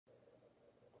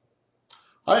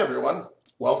Hi, everyone.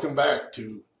 Welcome back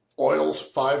to OILS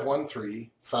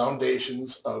 513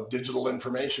 Foundations of Digital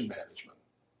Information Management.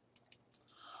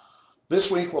 This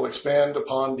week, we'll expand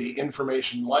upon the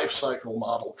information lifecycle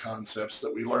model concepts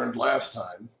that we learned last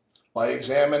time by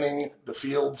examining the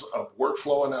fields of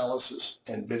workflow analysis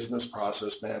and business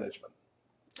process management.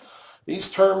 These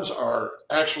terms are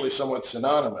actually somewhat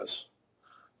synonymous,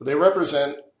 but they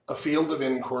represent a field of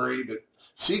inquiry that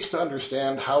seeks to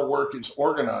understand how work is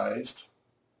organized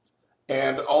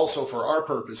and also, for our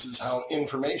purposes, how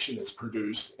information is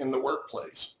produced in the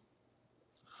workplace.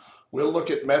 We'll look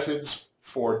at methods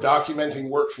for documenting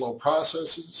workflow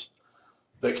processes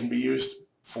that can be used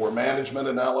for management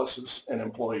analysis and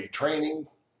employee training.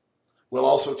 We'll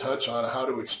also touch on how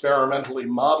to experimentally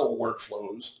model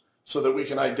workflows so that we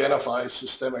can identify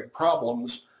systemic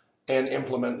problems and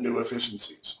implement new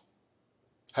efficiencies.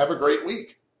 Have a great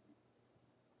week.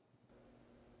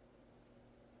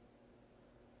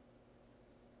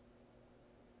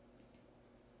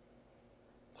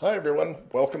 Hi everyone,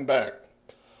 welcome back.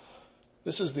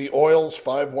 This is the OILS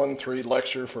 513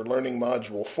 lecture for Learning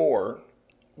Module 4,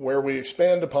 where we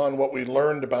expand upon what we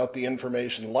learned about the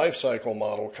information lifecycle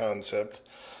model concept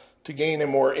to gain a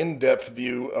more in-depth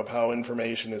view of how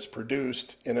information is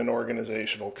produced in an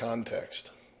organizational context.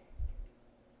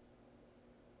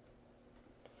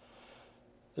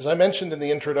 As I mentioned in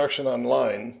the introduction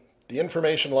online, the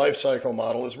information lifecycle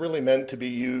model is really meant to be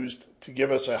used to give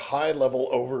us a high-level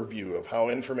overview of how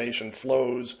information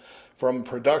flows from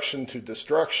production to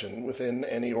destruction within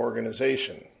any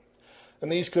organization. And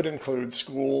these could include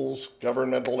schools,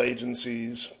 governmental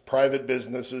agencies, private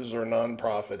businesses, or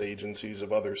nonprofit agencies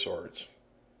of other sorts.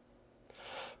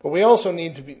 But we also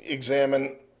need to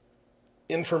examine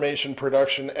information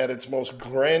production at its most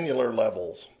granular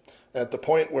levels, at the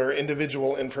point where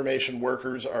individual information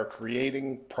workers are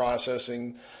creating,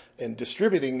 processing, and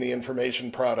distributing the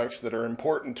information products that are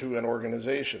important to an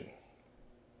organization.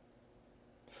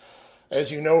 As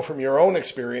you know from your own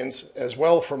experience, as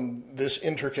well from this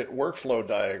intricate workflow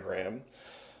diagram,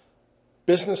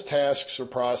 business tasks or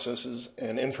processes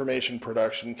and information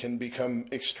production can become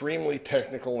extremely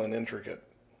technical and intricate.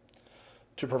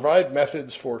 To provide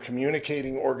methods for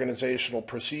communicating organizational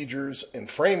procedures and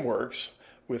frameworks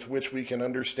with which we can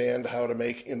understand how to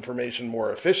make information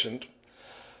more efficient,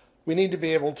 we need to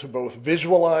be able to both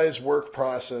visualize work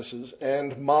processes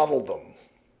and model them.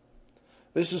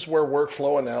 This is where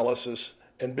workflow analysis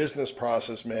and business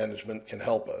process management can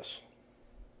help us.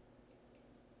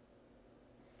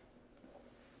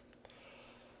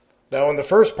 Now, in the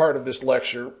first part of this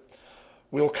lecture,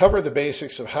 we'll cover the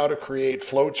basics of how to create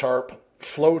flowchart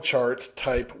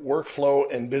type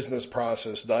workflow and business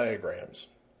process diagrams.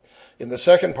 In the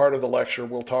second part of the lecture,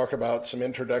 we'll talk about some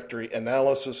introductory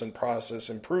analysis and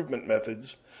process improvement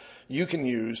methods you can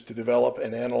use to develop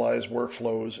and analyze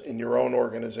workflows in your own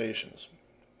organizations.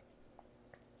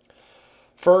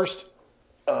 First,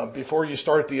 before you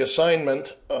start the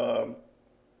assignment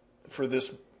for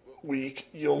this week,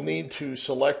 you'll need to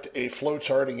select a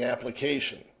flowcharting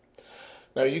application.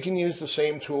 Now, you can use the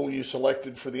same tool you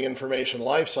selected for the information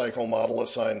lifecycle model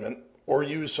assignment or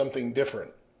use something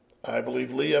different. I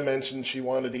believe Leah mentioned she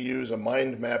wanted to use a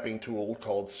mind mapping tool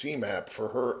called CMAP for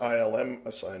her ILM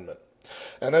assignment.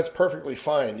 And that's perfectly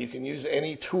fine. You can use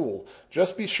any tool.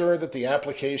 Just be sure that the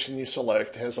application you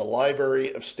select has a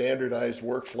library of standardized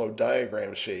workflow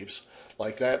diagram shapes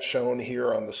like that shown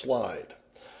here on the slide.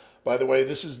 By the way,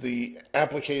 this is the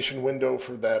application window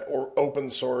for that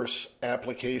open source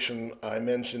application I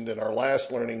mentioned in our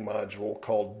last learning module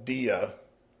called DIA.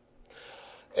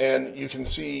 And you can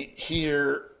see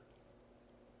here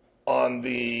on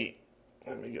the,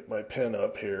 let me get my pen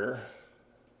up here.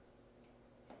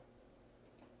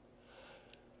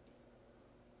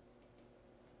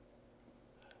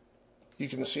 You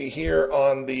can see here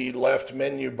on the left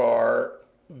menu bar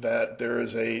that there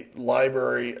is a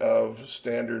library of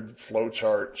standard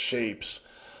flowchart shapes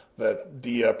that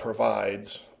DIA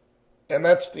provides. And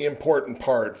that's the important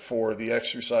part for the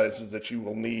exercises that you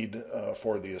will need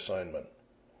for the assignment.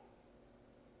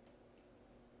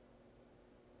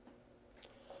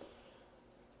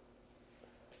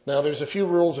 Now, there's a few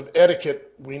rules of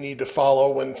etiquette we need to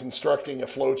follow when constructing a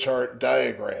flowchart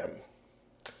diagram.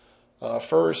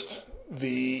 First,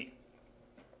 the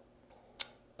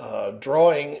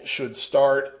drawing should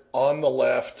start on the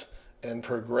left and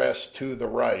progress to the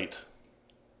right.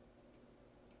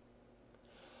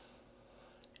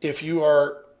 If you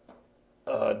are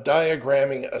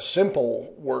diagramming a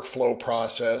simple workflow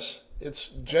process, it's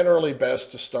generally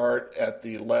best to start at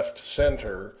the left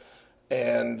center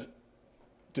and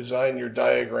design your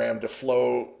diagram to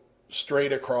flow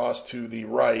straight across to the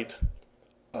right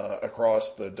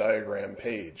across the diagram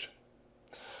page.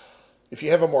 If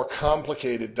you have a more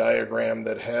complicated diagram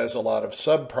that has a lot of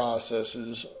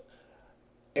sub-processes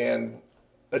and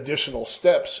additional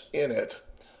steps in it,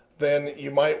 then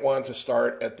you might want to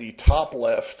start at the top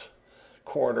left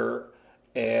corner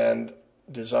and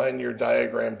design your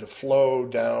diagram to flow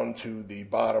down to the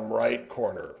bottom right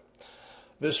corner.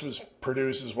 This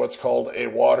produces what's called a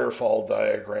waterfall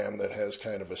diagram that has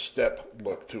kind of a step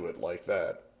look to it like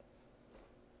that.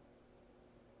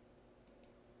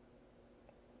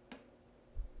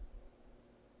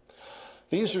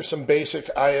 These are some basic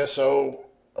ISO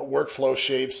workflow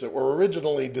shapes that were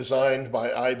originally designed by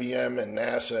IBM and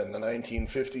NASA in the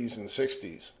 1950s and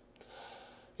 60s.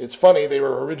 It's funny, they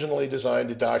were originally designed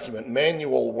to document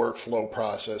manual workflow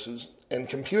processes and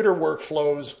computer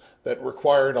workflows that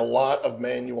required a lot of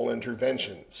manual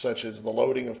intervention, such as the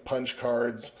loading of punch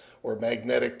cards or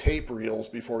magnetic tape reels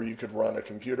before you could run a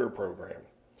computer program.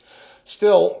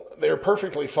 Still, they're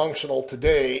perfectly functional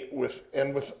today, with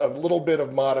a little bit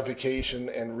of modification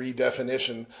and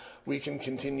redefinition, we can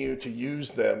continue to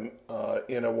use them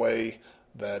in a way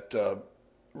that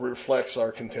reflects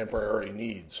our contemporary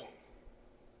needs.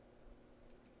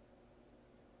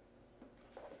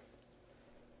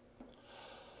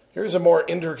 Here's a more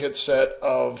intricate set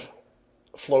of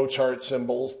flowchart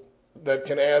symbols that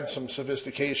can add some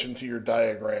sophistication to your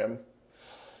diagram.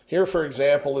 Here, for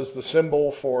example, is the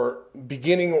symbol for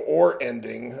beginning or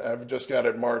ending. I've just got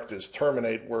it marked as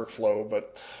terminate workflow,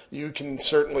 but you can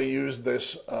certainly use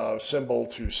this symbol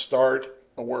to start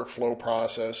a workflow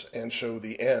process and show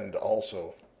the end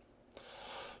also.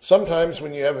 Sometimes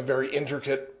when you have a very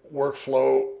intricate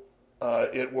workflow,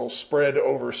 it will spread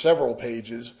over several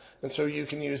pages, and so you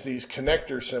can use these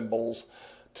connector symbols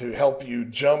to help you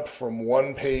jump from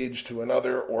one page to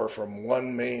another or from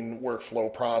one main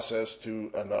workflow process to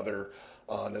another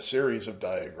on a series of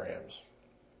diagrams.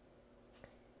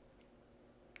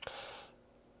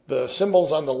 The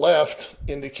symbols on the left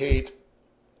indicate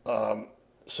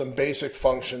some basic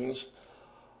functions.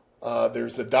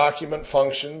 There's the document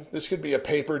function. This could be a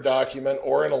paper document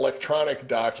or an electronic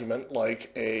document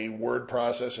like a word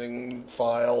processing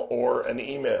file or an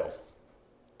email.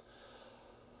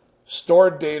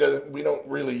 Stored data, we don't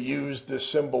really use this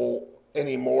symbol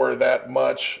anymore that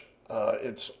much.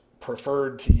 It's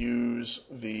preferred to use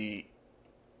the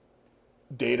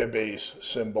database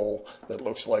symbol that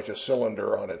looks like a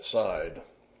cylinder on its side.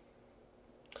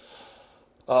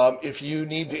 If you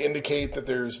need to indicate that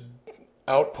there's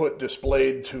output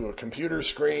displayed to a computer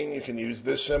screen, you can use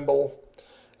this symbol.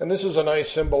 And this is a nice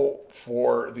symbol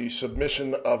for the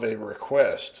submission of a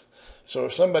request. So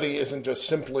if somebody isn't just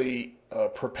simply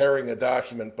preparing a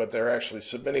document, but they're actually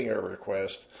submitting a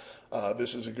request,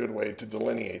 this is a good way to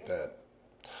delineate that.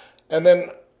 And then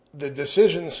the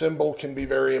decision symbol can be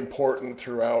very important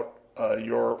throughout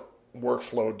your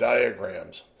workflow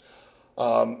diagrams.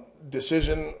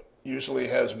 Decision usually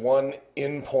has one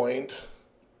in point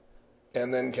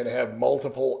and then can have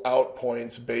multiple out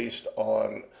points based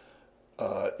on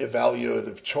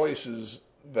evaluative choices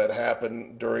that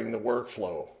happen during the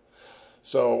workflow.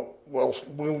 So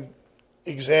we'll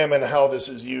examine how this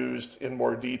is used in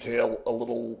more detail a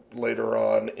little later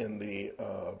on in the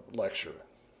lecture.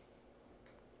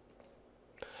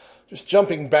 Just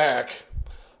jumping back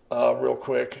real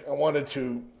quick, I wanted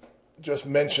to just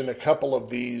mention a couple of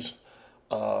these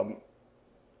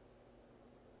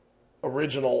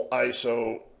original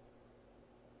ISO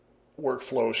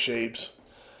workflow shapes.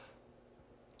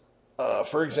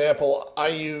 For example, I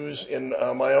use in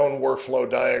my own workflow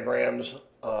diagrams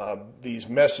these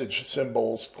message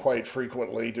symbols quite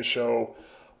frequently to show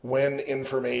when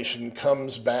information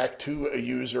comes back to a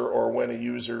user or when a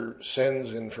user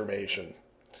sends information.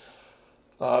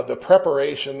 The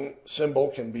preparation symbol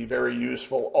can be very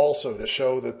useful also to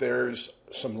show that there's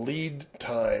some lead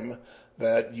time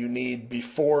that you need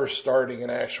before starting an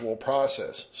actual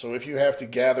process. So if you have to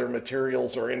gather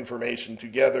materials or information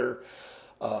together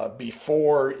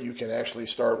before you can actually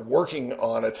start working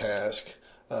on a task,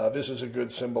 this is a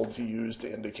good symbol to use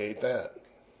to indicate that.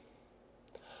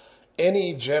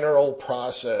 Any general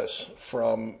process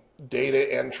from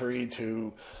data entry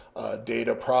to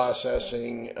data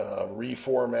processing,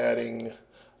 reformatting,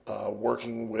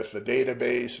 working with the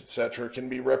database, etc., can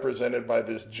be represented by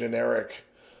this generic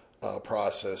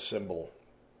process symbol.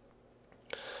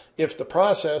 If the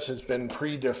process has been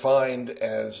predefined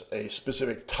as a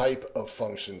specific type of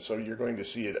function, so you're going to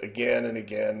see it again and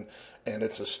again, and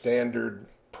it's a standard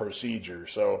procedure.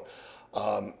 So,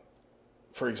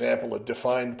 for example, a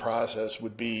defined process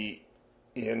would be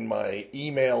in my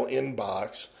email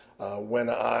inbox. when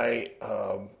I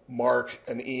mark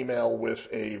an email with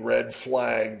a red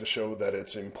flag to show that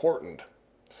it's important.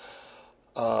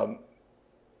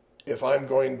 If I'm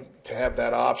going to have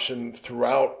that option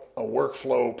throughout a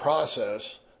workflow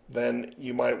process, then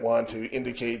you might want to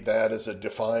indicate that as a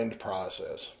defined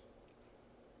process.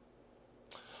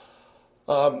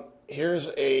 Here's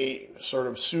a sort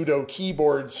of pseudo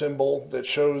keyboard symbol that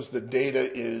shows the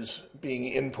data is being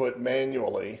input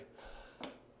manually.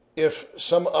 If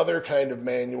some other kind of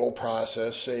manual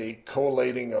process, say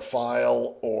collating a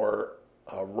file or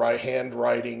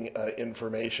handwriting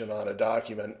information on a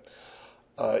document,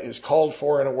 is called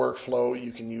for in a workflow,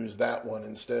 you can use that one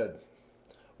instead.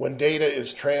 When data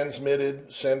is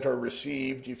transmitted, sent, or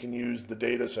received, you can use the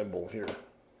data symbol here.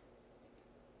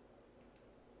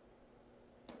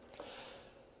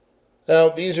 Now,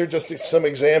 these are just some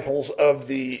examples of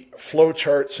the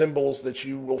flowchart symbols that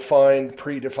you will find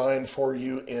predefined for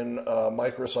you in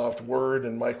Microsoft Word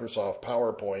and Microsoft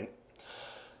PowerPoint.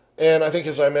 And I think,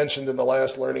 as I mentioned in the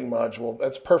last learning module,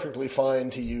 that's perfectly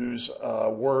fine to use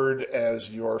Word as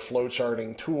your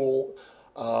flowcharting tool.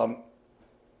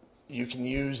 You can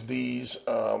use these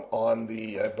on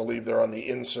the, I believe they're on the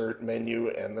Insert menu,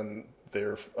 and then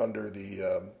they're under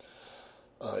the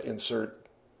Insert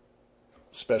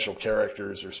Special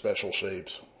Characters or Special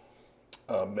Shapes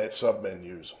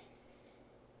submenus.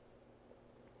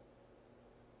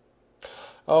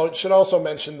 Oh, I should also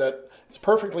mention that it's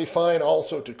perfectly fine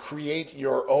also to create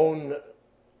your own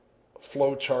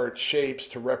flowchart shapes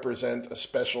to represent a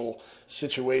special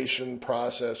situation,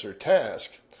 process, or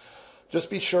task. Just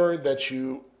be sure that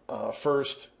you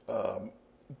first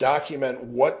document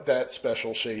what that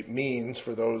special shape means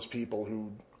for those people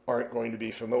who aren't going to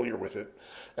be familiar with it.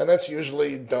 And that's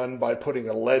usually done by putting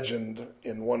a legend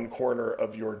in one corner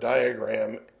of your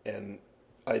diagram and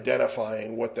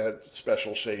identifying what that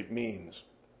special shape means.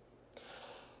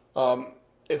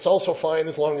 It's also fine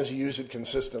as long as you use it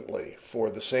consistently for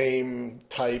the same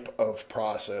type of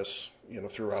process,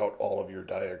 throughout all of your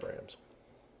diagrams.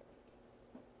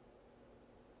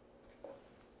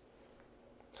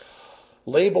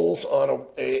 Labels on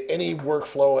any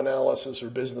workflow analysis or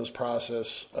business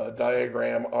process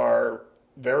diagram are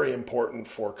very important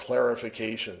for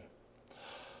clarification.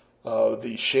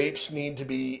 The shapes need to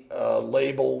be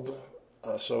labeled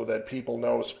so that people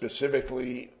know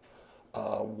specifically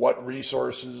what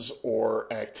resources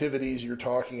or activities you're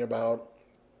talking about.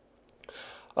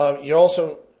 You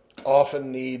also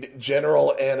often need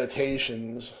general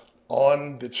annotations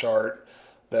on the chart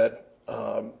that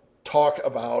talk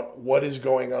about what is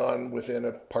going on within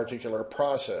a particular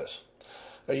process.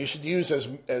 Now, you should use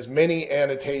as many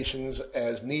annotations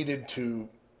as needed to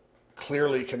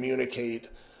clearly communicate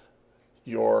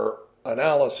your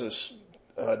analysis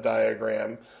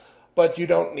diagram, but you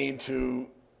don't need to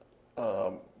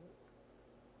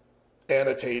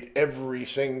annotate every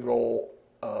single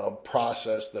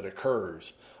process that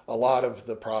occurs. A lot of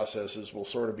the processes will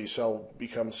sort of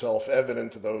become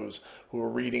self-evident to those who are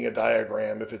reading a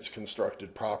diagram if it's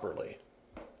constructed properly.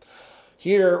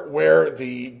 Here, where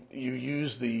you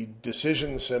use the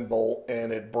decision symbol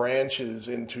and it branches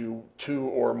into two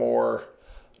or more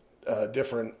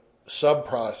different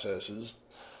sub-processes,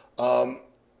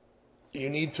 you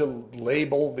need to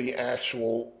label the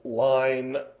actual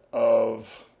line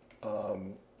of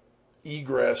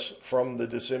egress from the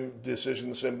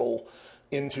decision symbol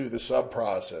into the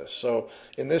sub-process. So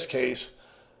in this case,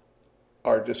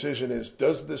 our decision is,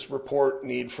 does this report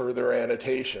need further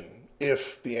annotation?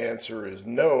 If the answer is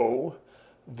no,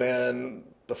 then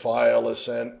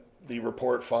the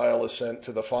report file is sent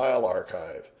to the file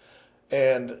archive.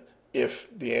 And if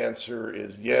the answer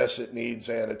is yes, it needs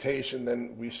annotation,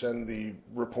 then we send the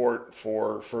report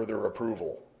for further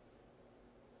approval.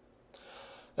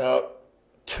 Now,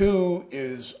 2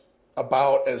 is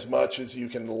about as much as you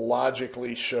can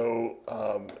logically show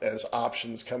as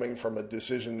options coming from a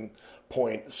decision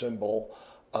point symbol.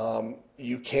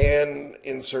 You can,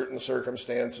 in certain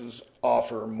circumstances,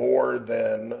 offer more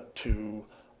than 2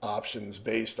 options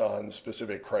based on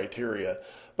specific criteria.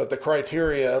 But the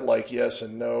criteria, like yes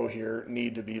and no here,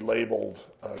 need to be labeled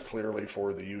clearly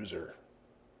for the user.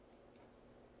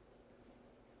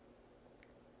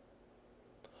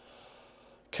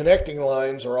 Connecting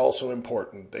lines are also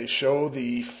important. They show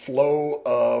the flow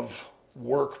of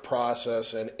work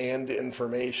process and end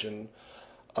information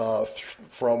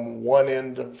from one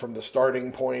end, from the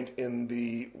starting point in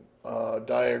the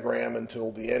diagram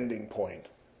until the ending point.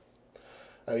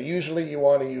 Usually you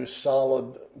want to use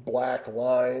solid black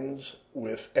lines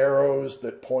with arrows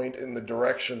that point in the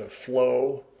direction of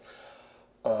flow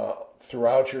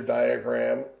throughout your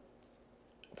diagram.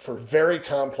 For very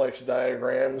complex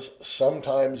diagrams,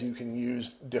 sometimes you can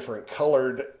use different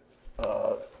colored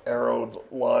arrowed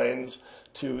lines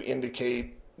to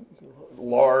indicate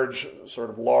large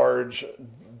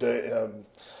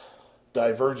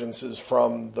divergences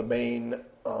from the main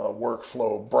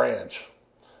workflow branch.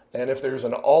 And if there's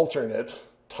an alternate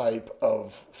type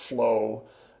of flow,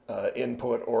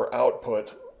 input or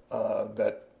output,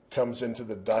 that comes into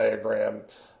the diagram,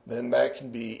 then that can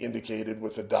be indicated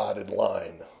with a dotted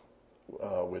line,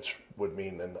 which would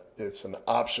mean it's an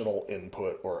optional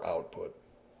input or output.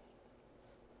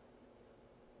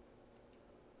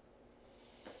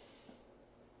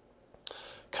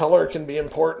 Color can be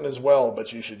important as well,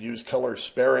 but you should use color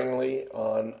sparingly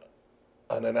on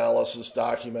an analysis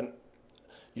document.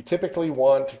 You typically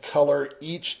want to color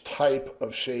each type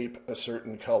of shape a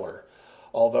certain color,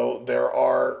 although there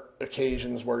are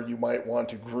occasions where you might want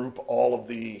to group all of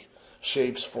the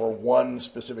shapes for one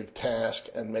specific task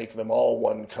and make them all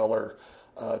one color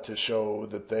to show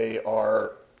that they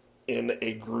are in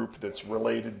a group that's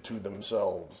related to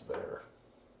themselves there.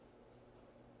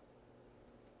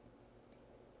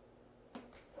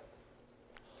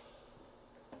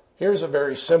 Here's a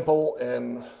very simple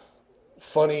and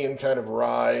funny and kind of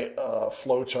wry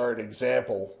flowchart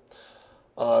example.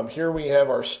 Here we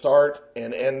have our start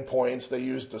and end points. They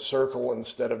used a circle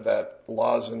instead of that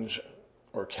lozenge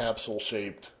or capsule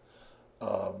shaped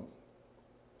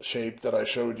shape that I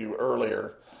showed you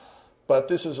earlier. But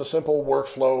this is a simple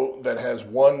workflow that has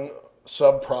one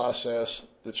sub-process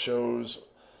that shows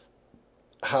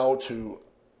how to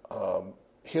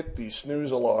hit the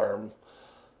snooze alarm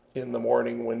in the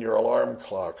morning when your alarm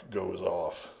clock goes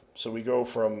off. So we go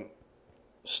from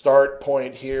start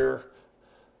point here,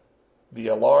 the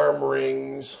alarm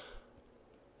rings,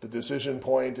 the decision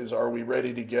point is, are we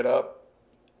ready to get up?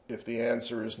 If the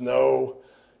answer is no,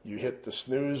 you hit the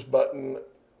snooze button,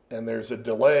 and there's a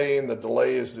delay, and the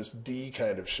delay is this D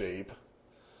kind of shape.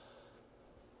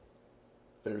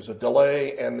 There's a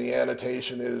delay, and the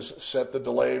annotation is set the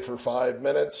delay for 5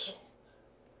 minutes.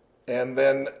 And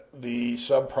then the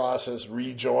sub-process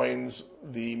rejoins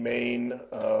the main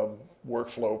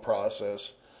workflow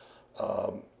process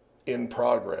in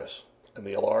progress, and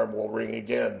the alarm will ring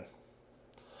again.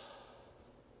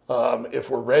 If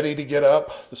we're ready to get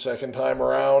up the second time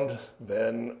around,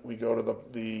 then we go to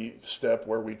the step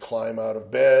where we climb out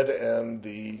of bed and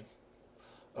the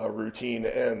routine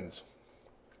ends.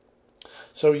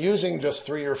 So using just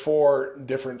 3 or 4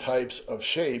 different types of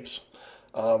shapes,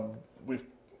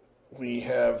 we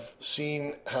have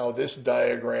seen how this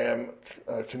diagram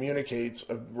communicates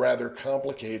a rather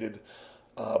complicated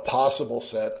possible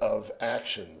set of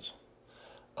actions,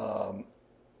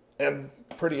 and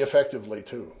pretty effectively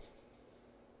too.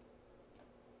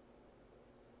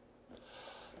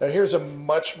 Now here's a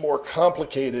much more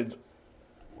complicated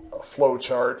flow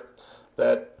chart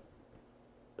that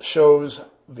shows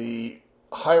the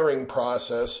hiring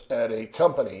process at a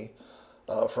company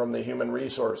from the human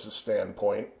resources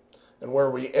standpoint. And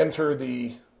where we enter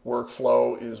the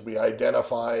workflow is we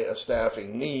identify a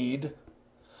staffing need,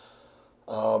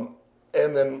 and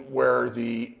then where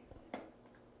the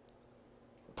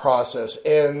process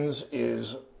ends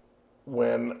is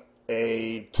when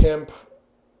a temp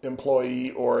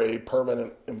employee or a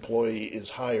permanent employee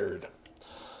is hired.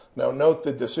 Now note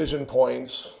the decision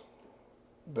points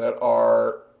that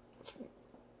are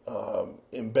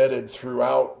embedded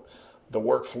throughout the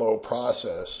workflow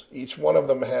process. Each one of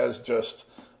them has just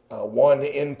one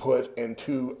input and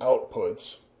 2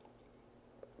 outputs,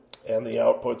 and the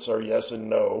outputs are yes and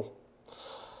no.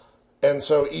 And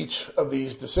so each of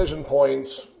these decision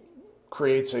points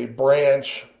creates a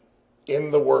branch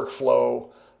in the workflow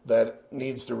that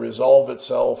needs to resolve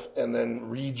itself and then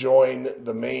rejoin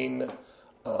the main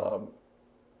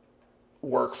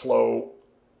workflow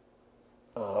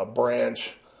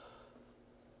branch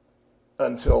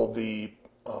until the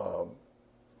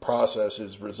process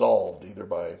is resolved, either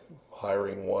by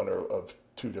hiring one or of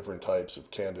 2 different types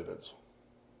of candidates.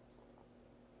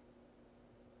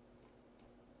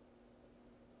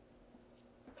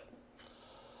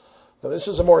 Now, this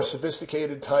is a more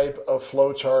sophisticated type of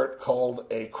flowchart called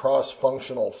a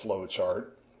cross-functional flowchart.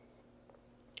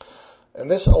 And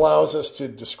this allows us to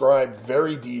describe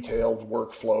very detailed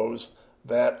workflows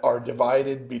that are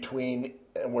divided between,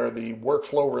 where the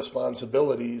workflow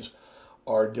responsibilities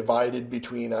are divided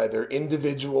between either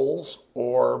individuals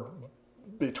or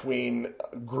between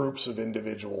groups of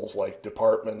individuals like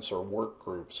departments or work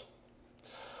groups.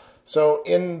 So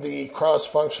in the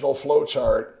cross-functional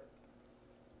flowchart,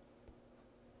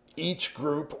 each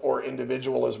group or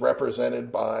individual is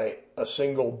represented by a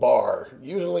single bar.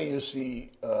 Usually you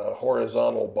see a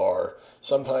horizontal bar.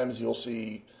 Sometimes you'll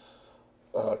see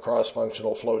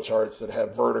cross-functional flowcharts that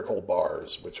have vertical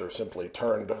bars, which are simply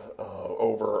turned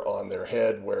over on their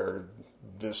head, where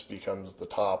this becomes the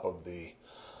top of the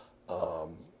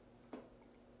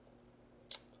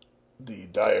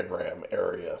diagram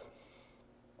area.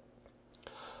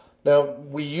 Now,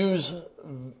 we use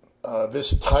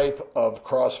this type of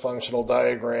cross-functional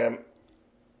diagram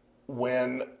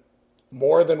when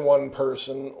more than one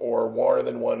person or more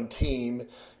than one team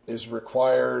is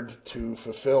required to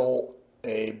fulfill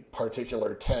a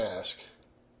particular task.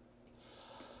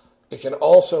 It can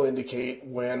also indicate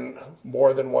when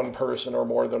more than one person or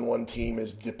more than one team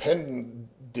is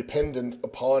dependent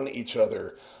upon each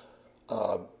other.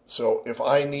 So if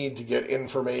I need to get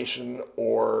information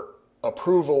or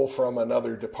approval from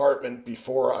another department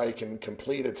before I can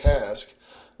complete a task,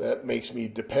 that makes me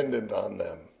dependent on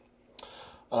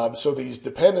them. So these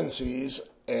dependencies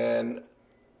and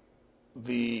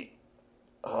the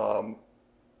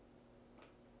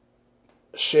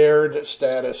shared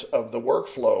status of the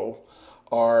workflow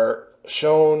are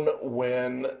shown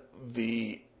when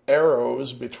the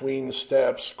arrows between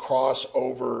steps cross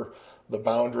over the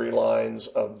boundary lines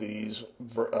of these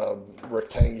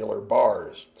rectangular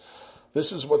bars.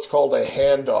 This is what's called a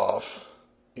handoff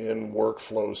in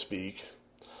workflow speak.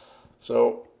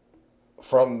 So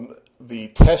from the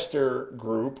tester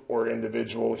group or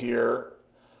individual here,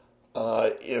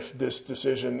 if this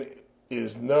decision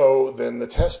is no, then the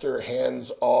tester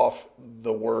hands off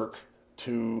the work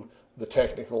to the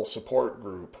technical support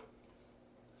group,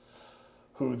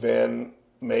 who then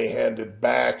may hand it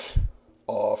back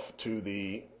off to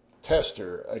the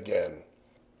tester again.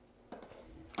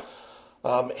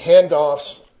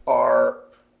 Handoffs are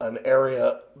an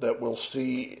area that we'll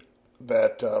see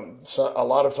that a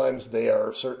lot of times they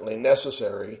are certainly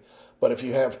necessary, but if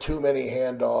you have too many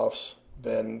handoffs,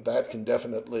 then that can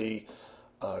definitely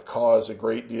cause a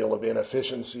great deal of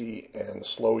inefficiency and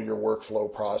slow your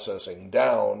workflow processing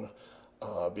down,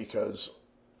 because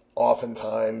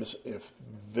oftentimes if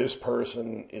this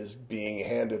person is being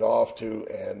handed off to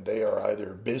and they are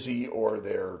either busy or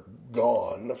they're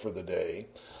gone for the day,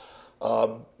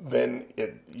 then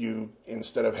you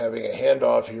instead of having a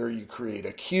handoff here, you create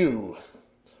a queue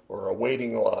or a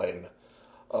waiting line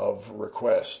of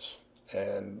requests,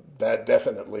 and that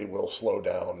definitely will slow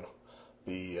down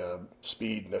the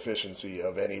speed and efficiency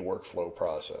of any workflow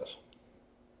process.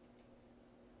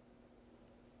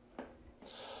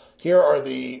 Here are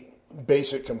the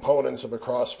basic components of a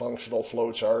cross-functional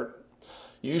flowchart.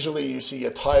 Usually you see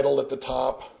a title at the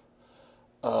top.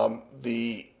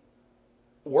 The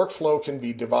workflow can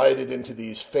be divided into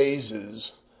these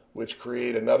phases, which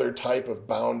create another type of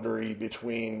boundary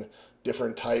between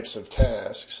different types of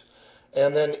tasks.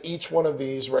 And then each one of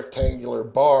these rectangular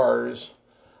bars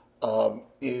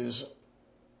is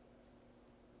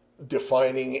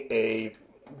defining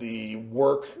the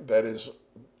work that is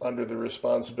under the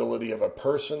responsibility of a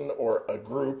person or a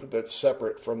group that's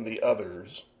separate from the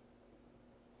others.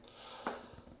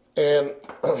 And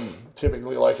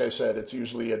typically, like I said, it's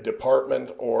usually a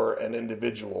department or an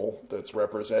individual that's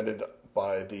represented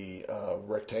by the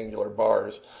rectangular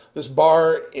bars. This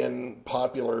bar in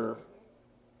popular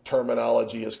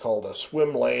terminology is called a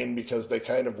swim lane because they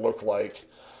kind of look like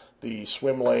the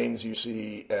swim lanes you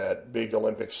see at big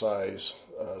Olympic size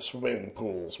swimming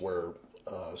pools where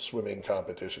swimming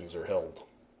competitions are held.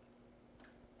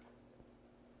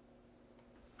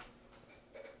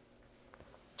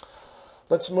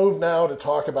 Let's move now to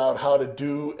talk about how to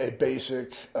do a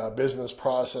basic business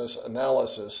process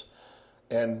analysis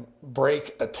and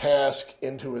break a task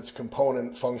into its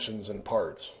component functions and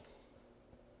parts.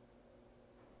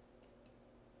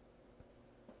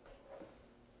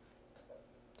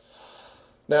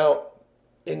 Now,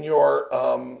 in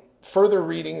your further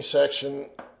reading section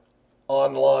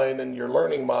online in your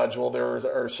learning module, there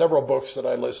are several books that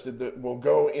I listed that will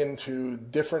go into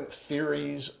different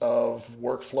theories of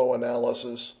workflow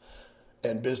analysis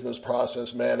and business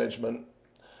process management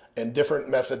and different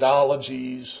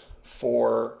methodologies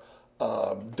for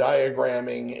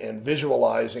diagramming and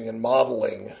visualizing and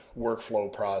modeling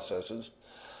workflow processes.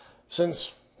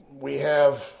 Since we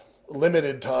have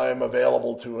limited time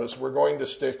available to us, we're going to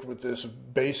stick with this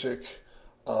basic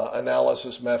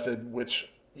analysis method, which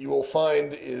you will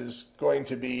find is going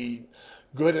to be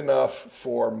good enough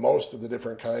for most of the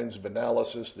different kinds of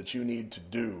analysis that you need to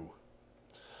do.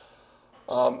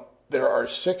 There are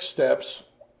 6 steps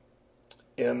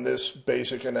in this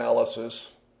basic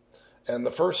analysis, and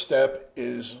the first step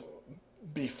is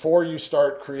before you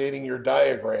start creating your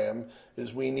diagram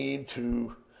is we need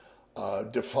to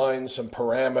define some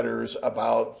parameters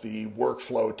about the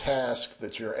workflow task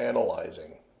that you're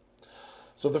analyzing.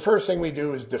 So the first thing we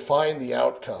do is define the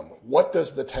outcome. What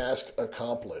does the task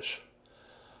accomplish?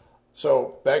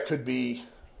 So that could be,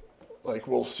 like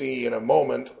we'll see in a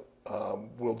moment,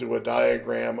 we'll do a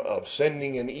diagram of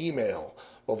sending an email.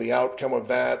 Well, the outcome of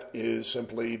that is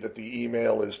simply that the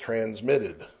email is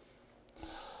transmitted.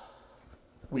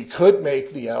 We could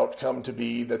make the outcome to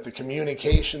be that the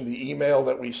communication, the email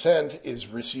that we sent, is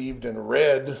received and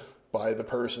read by the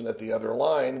person at the other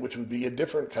line, which would be a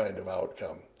different kind of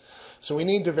outcome. So we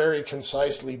need to very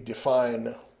concisely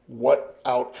define what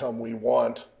outcome we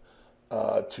want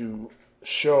to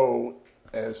show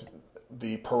as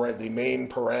the main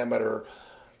parameter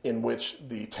in which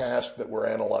the task that we're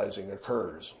analyzing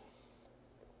occurs.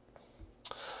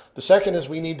 The second is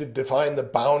we need to define the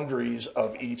boundaries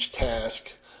of each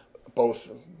task,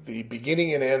 both the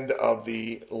beginning and end of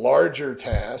the larger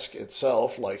task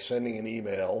itself, like sending an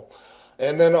email,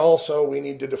 and then also we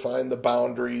need to define the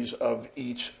boundaries of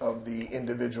each of the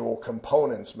individual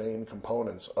components, main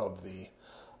components of the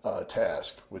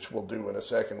task, which we'll do in a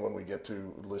second when we get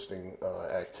to listing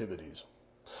activities.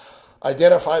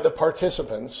 Identify the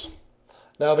participants.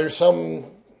 Now there's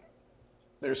some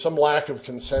lack of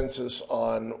consensus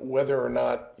on whether or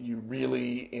not you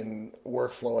really in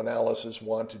workflow analysis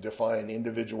want to define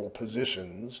individual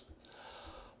positions,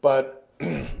 but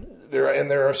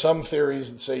there are some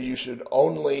theories that say you should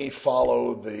only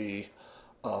follow the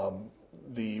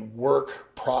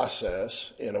work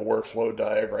process in a workflow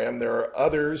diagram. There are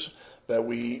others that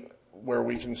where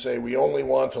we can say we only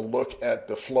want to look at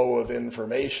the flow of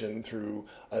information through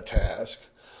a task.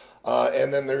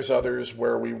 And then there's others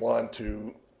where we want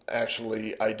to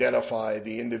actually identify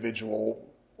the individual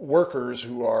workers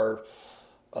who are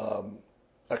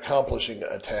accomplishing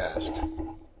a task.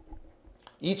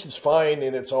 Each is fine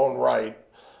in its own right,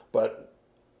 but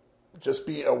just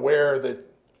be aware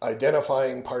that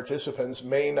identifying participants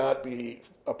may not be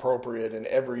appropriate in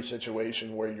every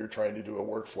situation where you're trying to do a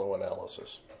workflow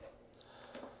analysis.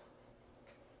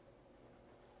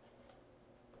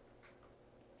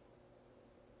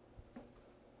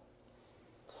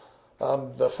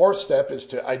 The fourth step is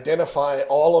to identify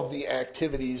all of the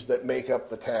activities that make up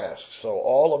the task. So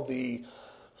all of the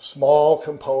small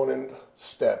component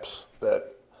steps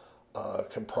that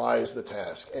comprise the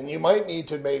task. And you might need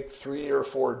to make 3 or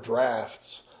 4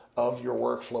 drafts of your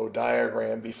workflow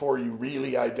diagram before you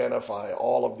really identify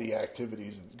all of the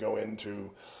activities that go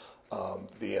into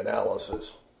the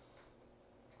analysis.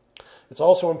 It's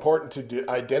also important to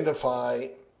identify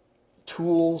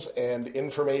tools and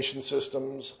information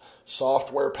systems,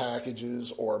 software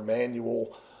packages, or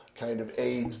manual kind of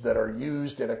aids that are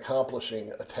used in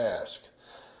accomplishing a task.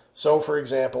 So, for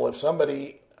example, if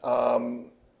somebody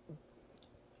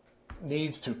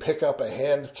needs to pick up a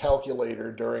hand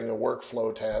calculator during a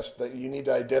workflow task, that you need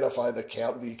to identify the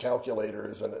calculator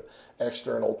as an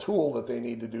external tool that they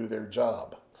need to do their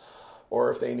job. Or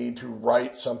if they need to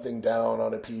write something down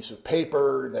on a piece of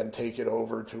paper, then take it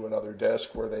over to another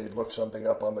desk where they look something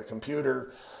up on the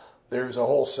computer, there's a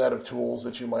whole set of tools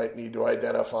that you might need to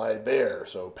identify there.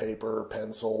 So paper,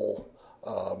 pencil,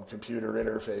 computer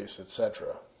interface,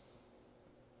 etc.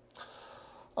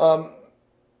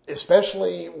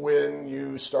 Especially when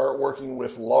you start working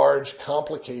with large,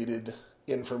 complicated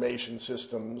information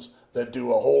systems that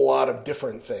do a whole lot of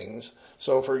different things.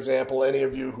 So, for example, any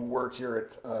of you who work here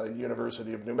at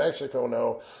University of New Mexico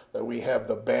know that we have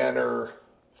the Banner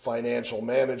financial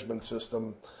management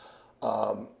system,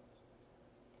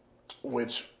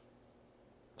 which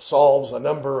solves a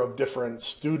number of different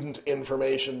student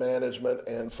information management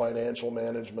and financial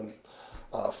management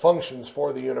functions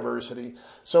for the university.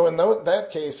 So in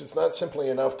that case, it's not simply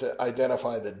enough to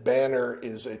identify that Banner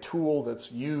is a tool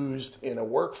that's used in a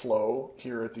workflow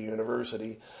here at the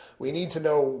university. We need to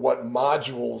know what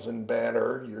modules in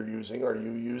Banner you're using. Are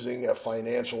you using a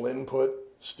financial input,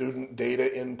 student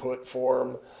data input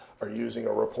form? Are you using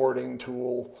a reporting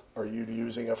tool? Are you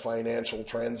using a financial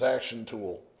transaction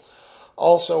tool?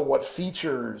 Also, what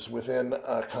features within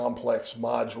a complex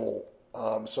module.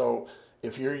 So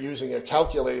if you're using a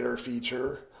calculator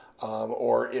feature,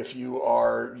 or if you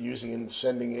are using and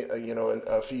sending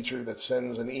a feature that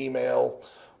sends an email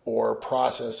or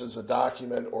processes a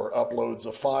document or uploads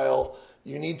a file,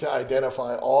 you need to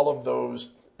identify all of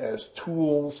those as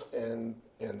tools and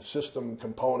system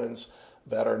components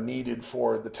that are needed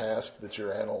for the task that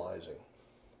you're analyzing.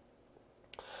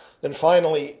 Then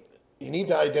finally, you need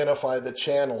to identify the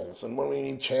channels. And when we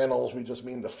mean channels, we just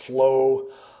mean the flow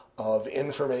of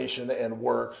information and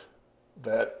work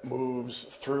that moves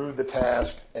through the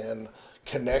task and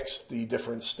connects the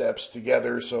different steps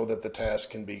together so that the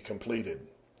task can be completed.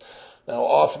 Now,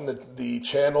 often the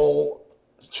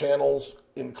channels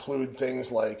include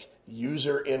things like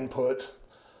user input,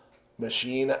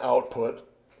 machine output,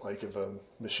 like if a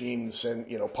machine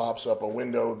pops up a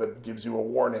window that gives you a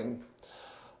warning.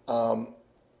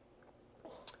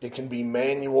 It can be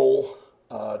manual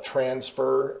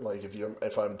transfer, like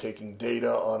if I'm taking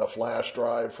data on a flash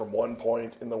drive from one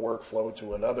point in the workflow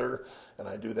to another, and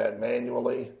I do that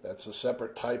manually, that's a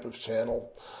separate type of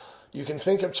channel. You can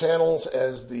think of channels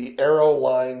as the arrow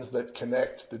lines that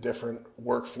connect the different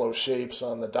workflow shapes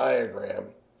on the diagram.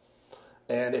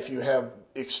 And if you have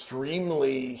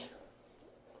extremely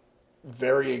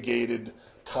variegated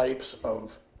types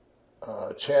of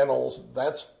channels,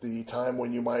 that's the time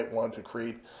when you might want to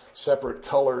create separate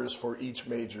colors for each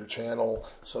major channel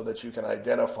so that you can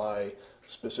identify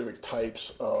specific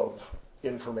types of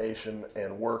information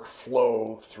and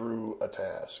workflow through a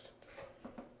task.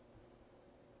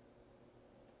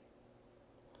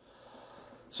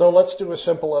 So let's do a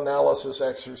simple analysis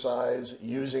exercise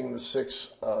using the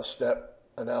 6-step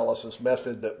analysis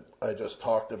method that I just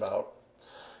talked about.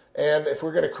 And if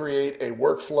we're going to create a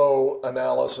workflow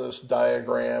analysis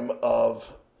diagram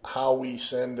of how we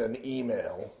send an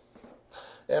email,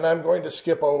 and I'm going to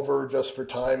skip over just for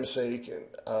time's sake, and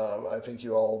I think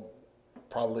you all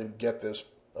probably get this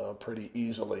pretty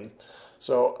easily.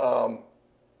 So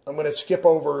I'm going to skip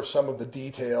over some of the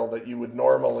detail that you would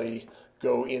normally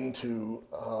go into,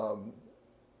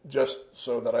 just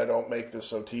so that I don't make this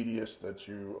so tedious that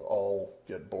you all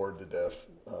get bored to death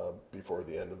before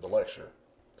the end of the lecture.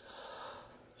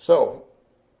 So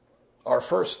our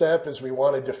first step is we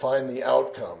want to define the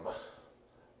outcome.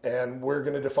 And we're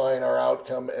going to define our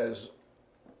outcome as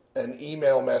an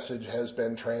email message has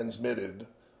been transmitted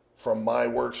from my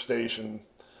workstation,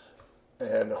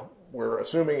 and we're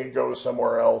assuming it goes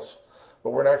somewhere else,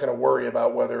 but we're not going to worry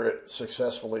about whether it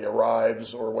successfully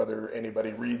arrives or whether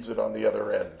anybody reads it on the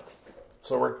other end.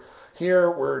 So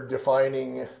we're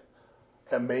defining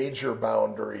a major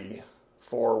boundary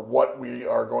for what we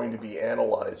are going to be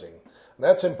analyzing. And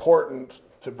that's important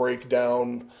to break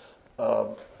down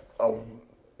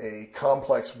a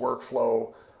complex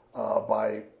workflow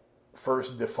by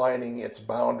first defining its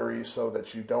boundaries so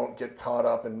that you don't get caught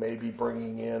up in maybe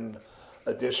bringing in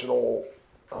additional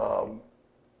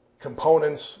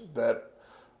components that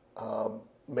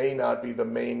may not be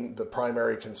the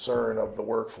primary concern of the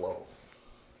workflow.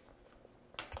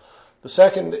 The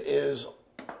second is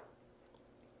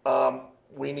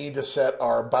we need to set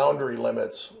our boundary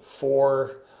limits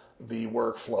for the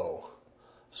workflow.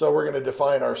 So we're going to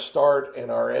define our start and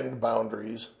our end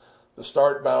boundaries. The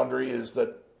start boundary is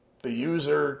that the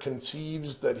user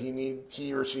conceives that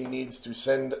he or she needs to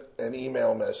send an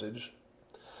email message.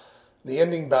 The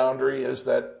ending boundary is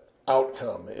that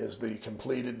outcome is the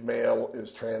completed mail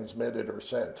is transmitted or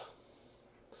sent.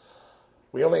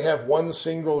 We only have one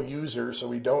single user, so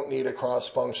we don't need a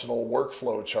cross-functional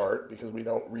workflow chart because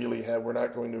we're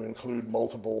not going to include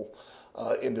multiple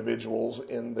individuals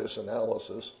in this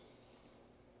analysis.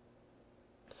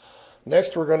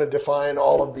 Next, we're going to define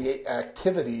all of the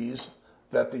activities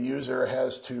that the user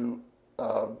has to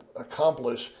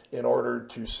accomplish in order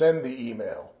to send the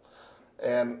email.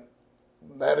 And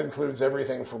that includes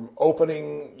everything from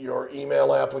opening your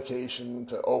email application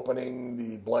to opening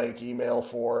the blank email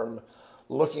form,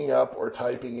 looking up or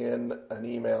typing in an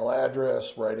email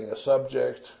address, writing a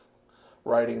subject,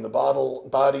 writing the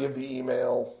body of the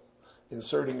email,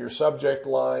 inserting your subject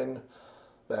line.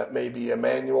 That may be a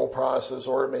manual process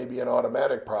or it may be an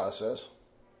automatic process.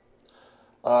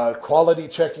 Quality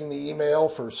checking the email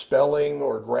for spelling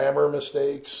or grammar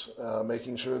mistakes,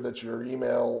 making sure that your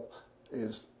email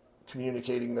is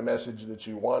communicating the message that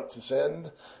you want to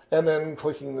send, and then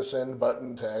clicking the send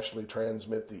button to actually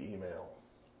transmit the email.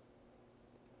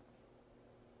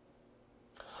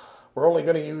 We're only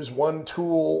going to use one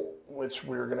tool, which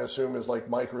we're going to assume is like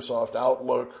Microsoft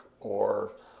Outlook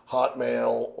or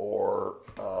Hotmail or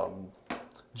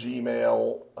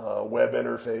Gmail web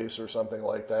interface or something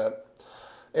like that.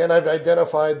 And I've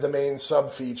identified the main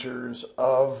sub-features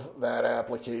of that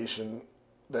application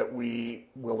that we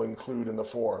will include in the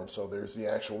form. So there's the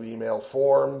actual email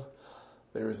form,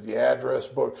 there's the address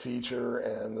book feature,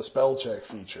 and the spell check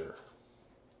feature.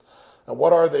 Now,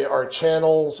 what are our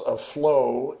channels of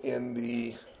flow in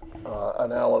the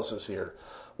analysis here?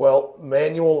 Well,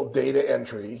 manual data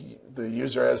entry. The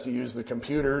user has to use the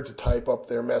computer to type up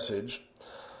their message.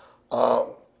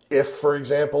 If, for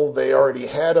example, they already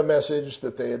had a message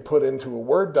that they had put into a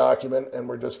Word document and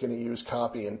we're just going to use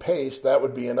copy and paste, that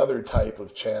would be another type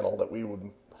of channel that we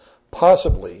would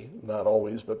possibly, not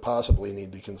always, but possibly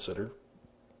need to consider.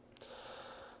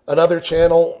 Another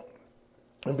channel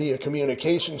would be a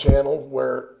communication channel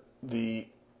where the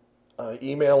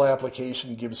email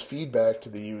application gives feedback to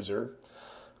the user.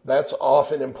 That's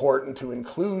often important to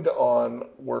include on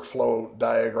workflow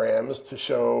diagrams to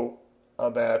show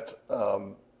that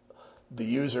the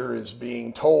user is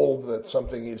being told that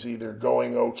something is either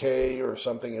going okay or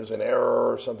something is an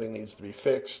error or something needs to be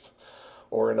fixed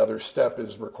or another step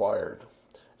is required.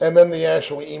 And then the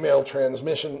actual email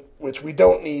transmission, which we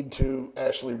don't need to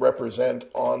actually represent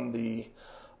on the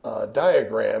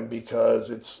diagram because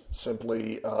it's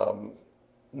simply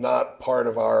not part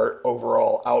of our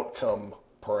overall outcome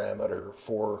parameter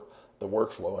for the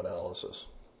workflow analysis.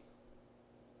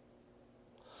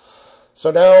 So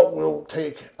now we'll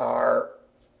take our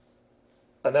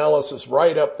analysis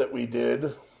write-up that we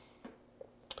did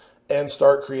and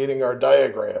start creating our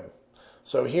diagram.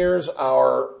 So here's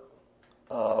our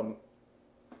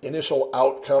initial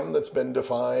outcome that's been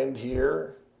defined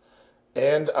here.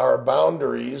 And our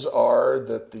boundaries are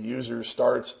that the user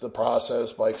starts the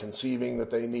process by conceiving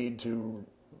that they need to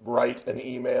write an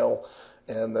email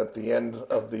and that the end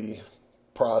of the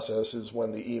process is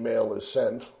when the email is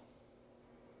sent.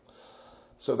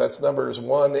 So that's numbers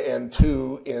 1 and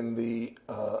 2 in the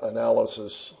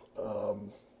analysis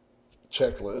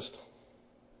checklist.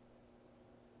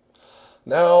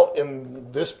 Now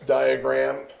in this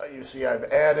diagram, you see I've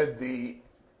added the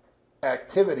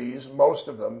activities, most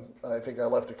of them. I think I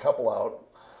left a couple out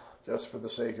just for the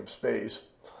sake of space.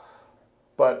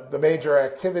 But the major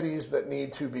activities that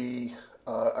need to be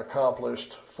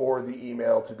accomplished for the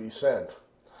email to be sent.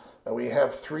 Now we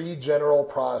have 3 general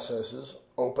processes: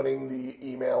 opening the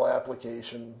email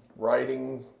application,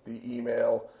 writing the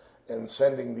email, and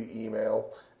sending the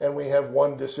email. And we have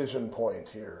 1 decision point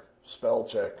here, spell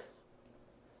check,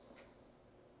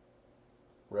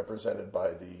 represented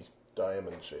by the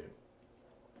diamond shape.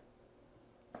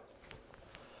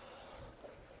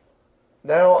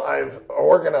 Now I've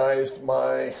organized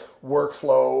my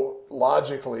workflow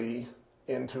logically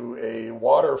into a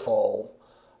waterfall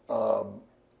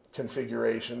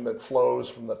configuration that flows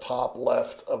from the top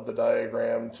left of the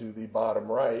diagram to the bottom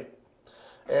right.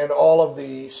 And all of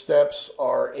the steps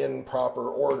are in proper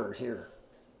order here.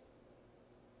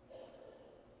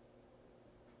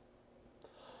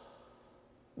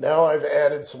 Now I've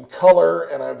added some color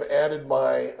and I've added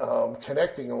my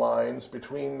connecting lines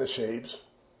between the shapes.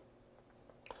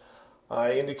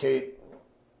 I indicate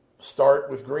start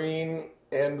with green,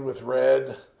 end with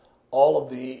red. All of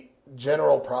the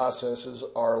general processes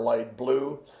are light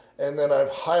blue. And then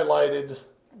I've highlighted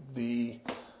the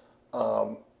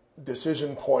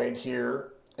decision point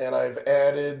here, and I've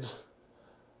added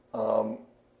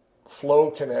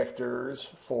flow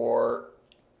connectors for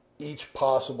each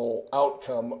possible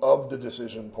outcome of the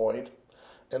decision point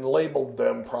and labeled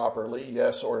them properly,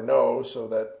 yes or no, so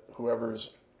that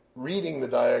whoever's reading the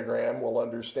diagram will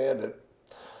understand it.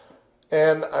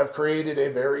 And I've created a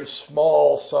very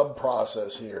small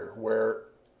sub-process here where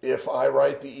if I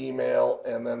write the email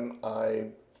and then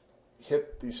I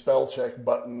hit the spell check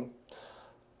button,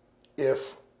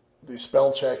 if the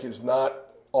spell check is not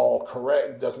all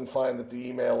correct, doesn't find that the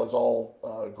email is all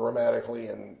grammatically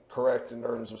and correct in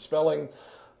terms of spelling,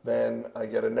 then I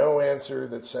get a no answer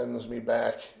that sends me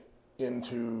back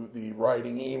into the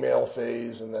writing email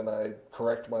phase, and then I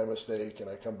correct my mistake and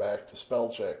I come back to spell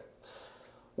check.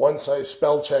 Once I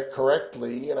spell check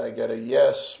correctly and I get a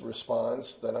yes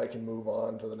response, then I can move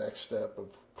on to the next step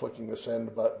of clicking the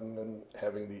send button and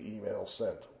having the email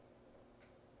sent.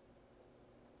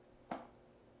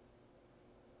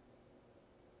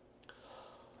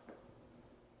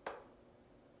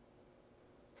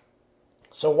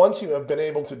 So once you have been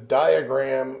able to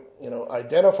diagram,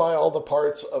 identify all the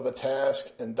parts of a task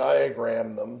and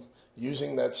diagram them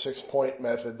using that 6-point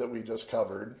method that we just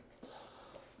covered,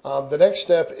 the next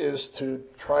step is to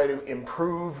try to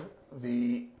improve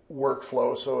the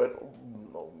workflow so it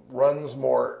runs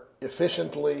more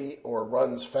efficiently or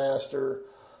runs faster.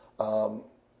 And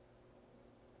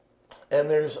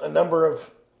there's a number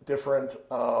of different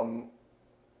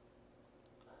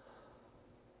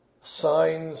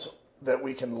signs that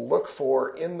we can look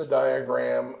for in the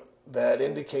diagram that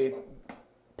indicate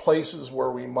places where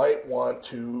we might want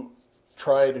to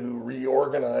try to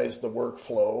reorganize the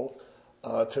workflow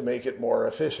to make it more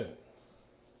efficient.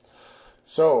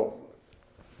 So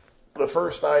the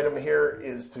first item here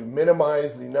is to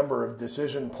minimize the number of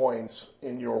decision points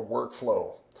in your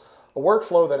workflow. A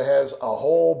workflow that has a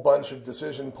whole bunch of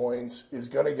decision points is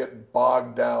going to get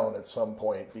bogged down at some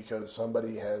point because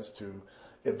somebody has to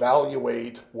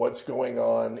evaluate what's going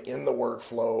on in the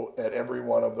workflow at every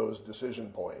one of those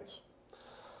decision points.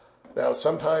 Now,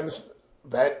 sometimes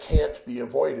that can't be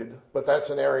avoided, but that's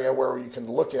an area where you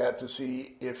can look at to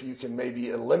see if you can maybe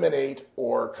eliminate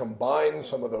or combine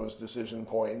some of those decision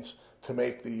points to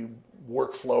make the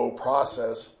workflow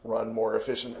process run more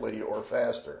efficiently or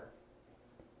faster.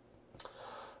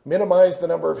 Minimize the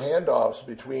number of handoffs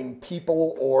between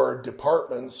people or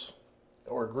departments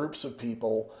or groups of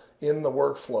people in the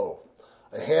workflow.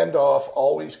 A handoff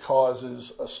always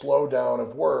causes a slowdown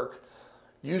of work,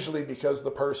 usually because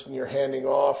the person you're handing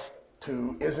off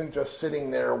to isn't just sitting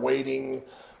there waiting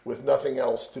with nothing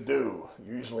else to do.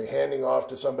 You're usually handing off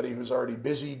to somebody who's already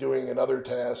busy doing another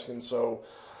task, and so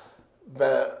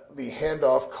the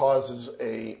handoff causes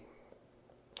a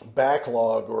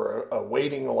backlog or a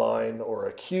waiting line or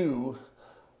a queue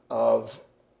of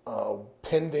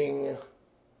pending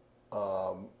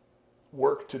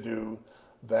work to do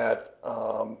that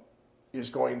is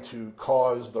going to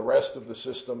cause the rest of the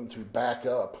system to back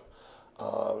up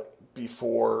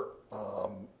before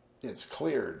it's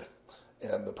cleared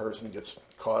and the person gets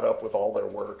caught up with all their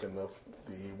work and the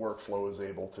workflow is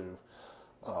able to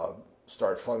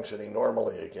start functioning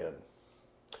normally again.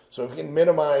 So if you can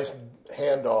minimize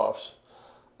handoffs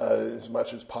as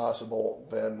much as possible,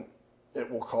 then it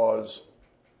will cause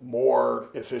more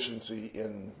efficiency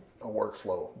in a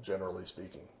workflow, generally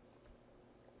speaking.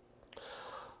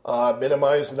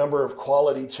 Minimize the number of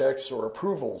quality checks or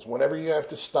approvals. Whenever you have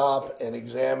to stop and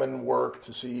examine work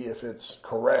to see if it's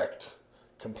correct,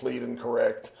 complete and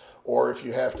correct, or if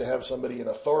you have to have somebody in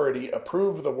authority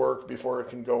approve the work before it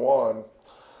can go on,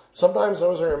 sometimes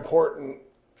those are important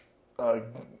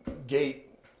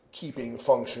gatekeeping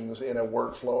functions in a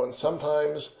workflow, and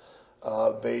sometimes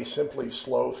they simply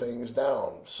slow things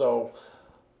down. So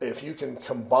if you can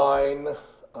combine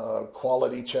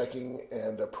quality checking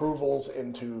and approvals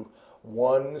into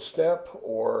one step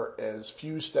or as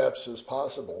few steps as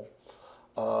possible,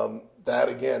 that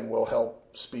again will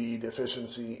help speed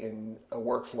efficiency in a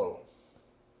workflow.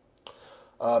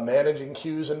 Managing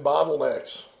queues and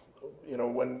bottlenecks.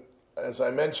 As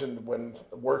I mentioned, when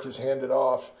work is handed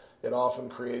off, it often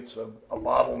creates a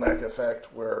bottleneck effect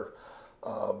where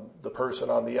the person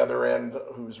on the other end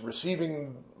who's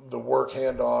receiving the work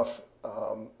handoff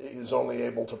is only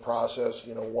able to process,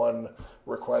 one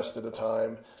request at a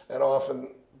time, and often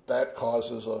that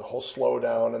causes a whole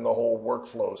slowdown in the whole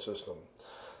workflow system.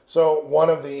 So one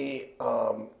of the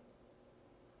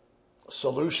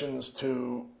solutions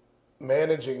to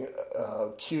managing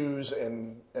queues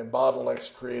and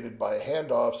bottlenecks created by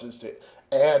handoffs is to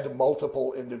add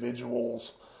multiple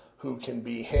individuals who can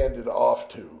be handed off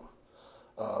to,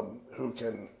 who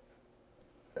can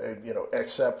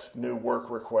accept new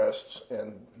work requests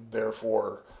and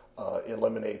therefore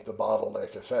eliminate the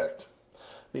bottleneck effect.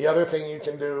 The other thing you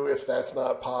can do, if that's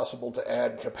not possible to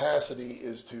add capacity,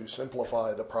 is to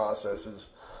simplify the processes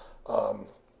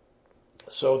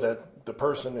so that the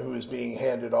person who is being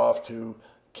handed off to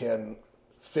can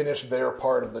finish their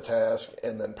part of the task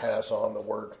and then pass on the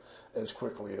work as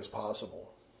quickly as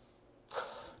possible.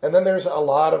 And then there's a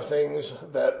lot of things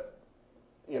that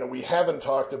we haven't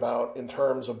talked about in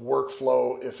terms of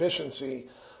workflow efficiency,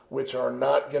 which are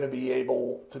not going to be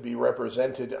able to be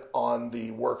represented on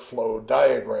the workflow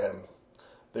diagram.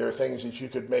 There are things that you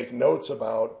could make notes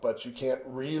about, but you can't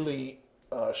really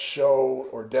show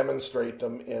or demonstrate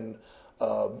them in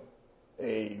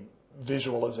a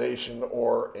visualization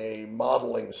or a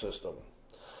modeling system.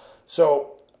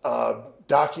 So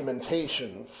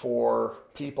documentation for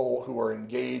people who are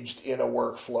engaged in a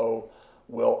workflow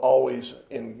will always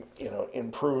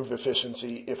improve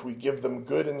efficiency. If we give them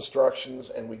good instructions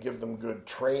and we give them good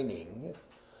training,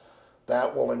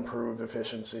 that will improve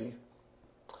efficiency.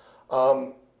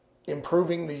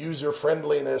 Improving the user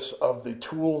friendliness of the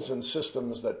tools and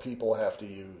systems that people have to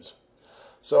use.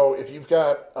 So if you've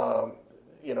got a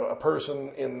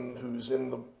person who's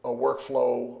in a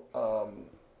workflow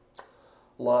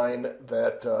line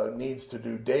that needs to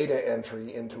do data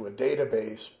entry into a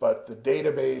database, but the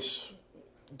database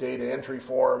data entry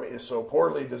form is so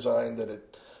poorly designed that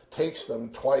it takes them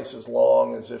twice as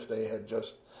long as if they had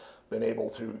just been able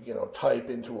to type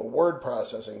into a word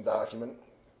processing document,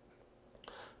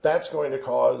 that's going to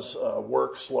cause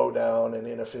work slowdown and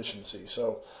inefficiency.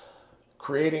 So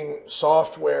creating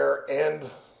software and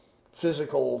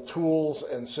physical tools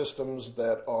and systems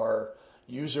that are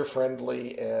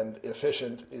user-friendly and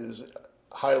efficient is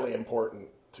highly important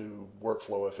to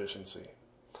workflow efficiency.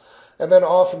 And then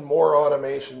often more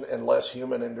automation and less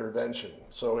human intervention.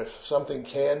 So if something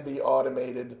can be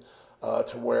automated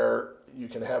to where you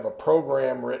can have a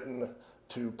program written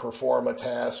to perform a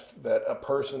task that a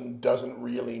person doesn't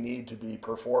really need to be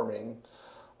performing,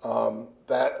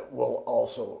 that will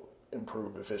also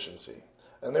improve efficiency.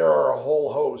 And there are a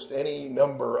whole host, any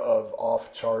number of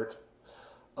off-chart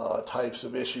types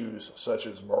of issues, such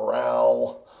as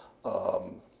morale,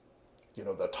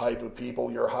 the type of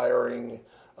people you're hiring,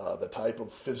 the type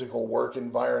of physical work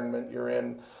environment you're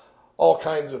in, all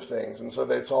kinds of things. And so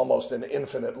that's almost an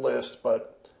infinite list,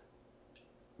 but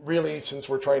really, since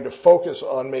we're trying to focus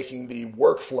on making the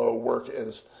workflow work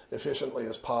as efficiently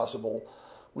as possible,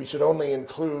 we should only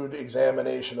include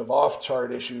examination of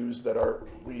off-chart issues that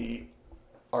we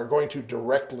are going to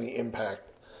directly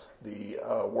impact the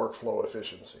workflow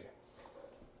efficiency.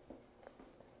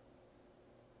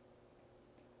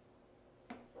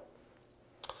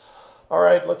 All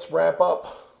right, let's wrap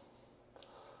up.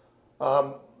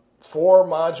 For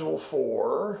Module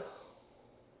 4,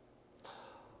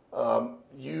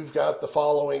 you've got the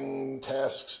following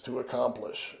tasks to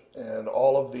accomplish, and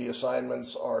all of the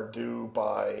assignments are due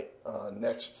by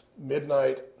next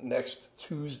midnight, next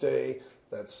Tuesday.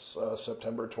 That's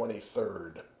September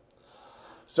 23rd.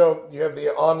 So you have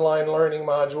the online learning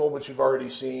module, which you've already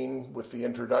seen with the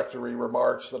introductory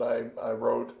remarks that I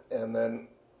wrote, and then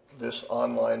this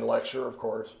online lecture, of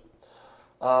course.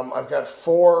 I've got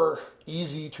 4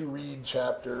 easy-to-read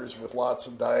chapters with lots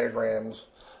of diagrams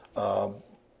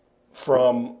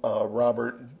from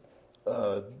Robert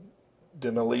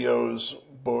D'Amelio's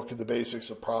book, The Basics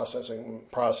of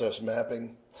Process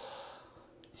Mapping.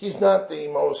 He's not the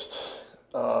most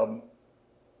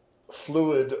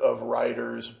fluid of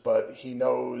writers, but he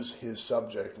knows his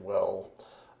subject well.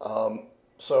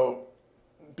 So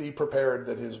be prepared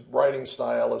that his writing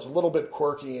style is a little bit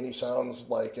quirky, and he sounds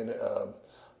like a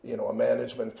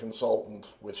management consultant,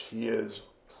 which he is.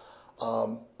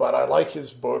 But I like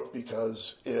his book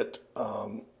because it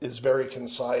is very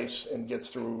concise and gets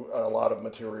through a lot of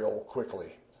material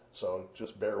quickly. So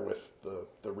just bear with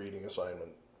the reading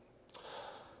assignment.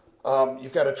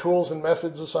 You've got a tools and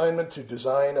methods assignment to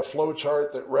design a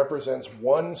flowchart that represents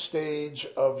one stage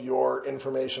of your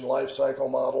information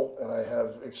lifecycle model, and I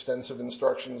have extensive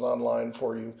instructions online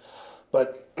for you.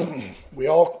 But we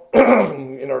all,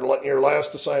 in your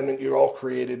last assignment, you all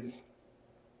created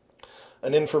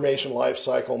an information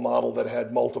lifecycle model that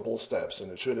had multiple steps,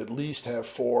 and it should at least have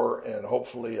 4 and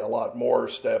hopefully a lot more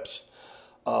steps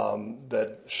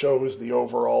that shows the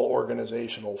overall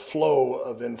organizational flow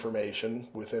of information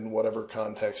within whatever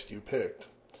context you picked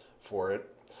for it.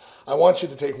 I want you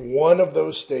to take one of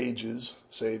those stages,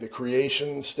 say the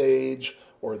creation stage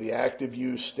or the active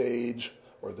use stage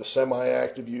or the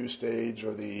semi-active use stage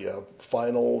or the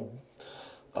final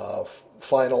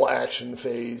action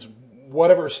phase,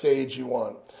 whatever stage you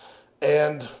want,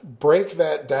 and break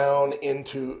that down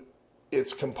into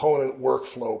its component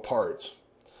workflow parts.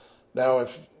 Now,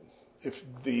 if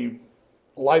the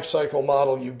life cycle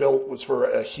model you built was for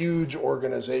a huge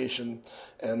organization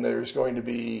and there's going to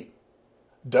be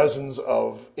dozens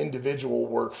of individual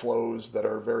workflows that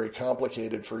are very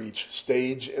complicated for each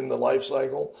stage in the life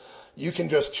cycle, you can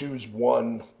just choose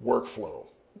one workflow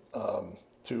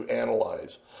to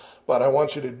analyze. But I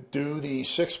want you to do the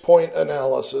 6-point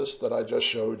analysis that I just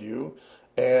showed you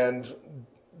and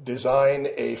design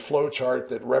a flowchart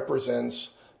that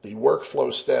represents the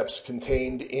workflow steps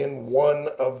contained in one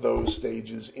of those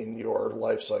stages in your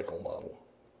life cycle model.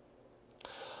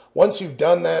 Once you've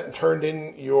done that and turned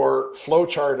in your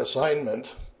flowchart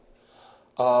assignment,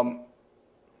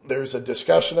 there's a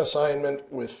discussion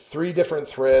assignment with 3 different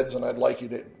threads, and I'd like you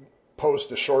to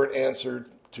post a short answer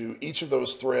to each of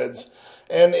those threads,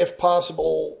 and if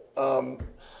possible,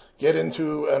 get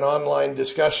into an online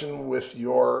discussion with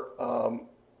your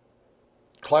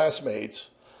classmates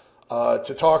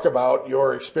to talk about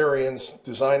your experience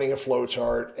designing a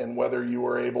flowchart and whether you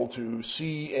were able to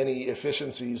see any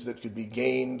efficiencies that could be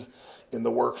gained in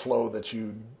the workflow that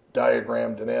you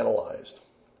diagrammed and analyzed.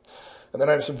 And then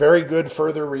I have some very good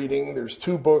further reading. There's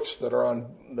 2 books that are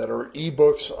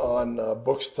ebooks on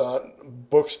Books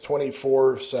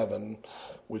 24/7,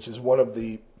 which is one of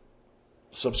the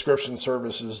subscription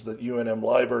services that UNM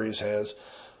Libraries has.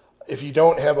 If you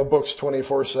don't have a Books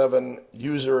 24/7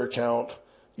 user account,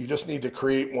 you just need to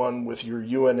create one with your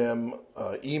UNM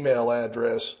email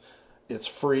address. It's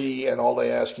free, and all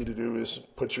they ask you to do is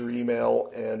put your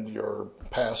email and your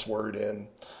password in,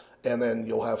 and then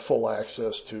you'll have full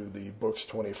access to the Books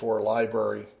 24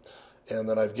 library. And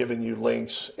then I've given you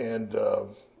links and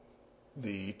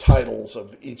the titles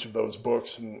of each of those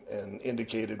books and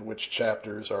indicated which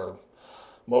chapters are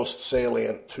most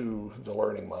salient to the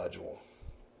learning module.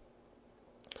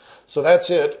 So that's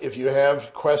it. If you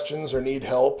have questions or need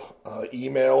help,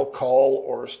 email, call,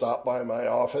 or stop by my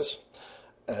office.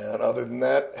 And other than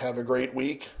that, have a great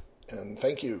week, and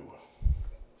thank you.